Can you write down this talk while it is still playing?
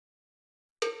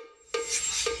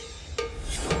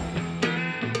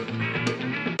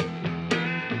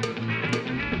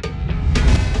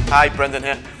Hi, Brendan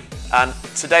here, and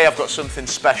today I've got something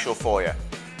special for you.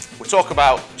 We talk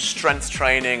about strength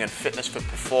training and fitness for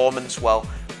performance. Well,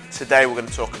 today we're going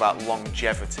to talk about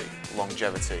longevity,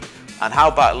 and how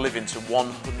about living to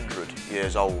 100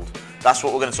 years old. That's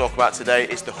what we're going to talk about today.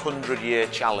 It's the 100-year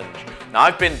challenge. Now,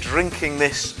 I've been drinking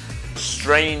this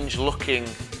strange looking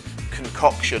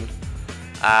concoction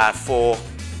for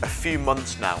a few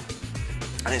months now,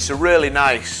 and it's a really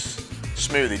nice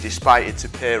smoothie despite its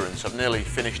appearance. I've nearly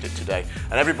finished it today,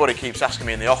 and everybody keeps asking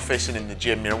me in the office and in the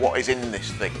gym, you know, what is in this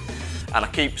thing? And I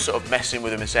keep sort of messing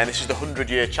with them and saying, this is the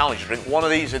 100-year challenge. Drink one of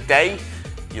these a day,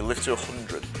 you live to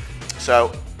 100.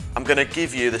 So I'm going to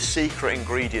give you the secret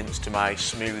ingredients to my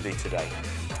smoothie today.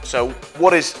 So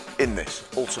what is in this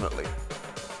ultimately?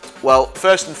 Well,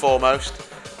 first and foremost,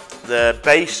 the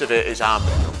base of it is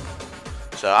almond milk.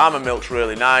 So almond milk's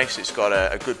really nice. It's got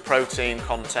a good protein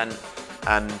content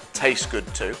and tastes good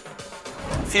too.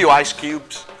 A few ice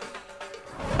cubes,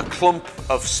 a clump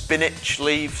of spinach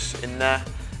leaves in there,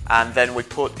 and then we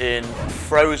put in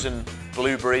frozen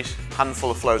blueberries,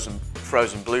 handful of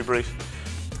frozen blueberries,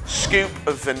 scoop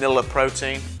of vanilla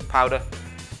protein powder,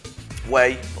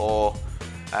 whey or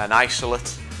an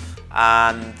isolate,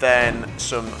 and then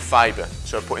some fibre.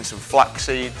 So I put in some flax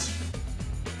seeds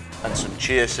and some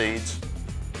chia seeds.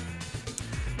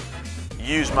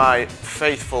 Use my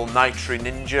faithful Nitri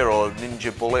Ninja or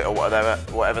Ninja Bullet or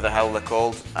whatever the hell they're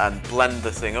called, and blend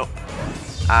the thing up,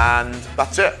 and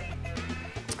that's it.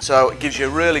 So it gives you a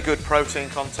really good protein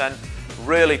content,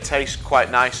 really tastes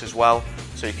quite nice as well,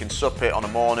 so you can sup it on a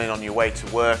morning on your way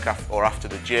to work or after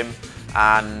the gym,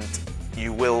 and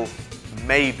you will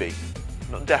maybe,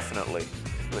 not definitely,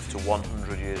 live to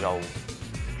 100 years old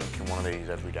drinking one of these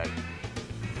every day.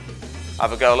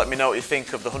 Have a go, let me know what you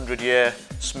think of the 100-year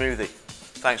smoothie.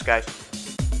 Thanks, guys.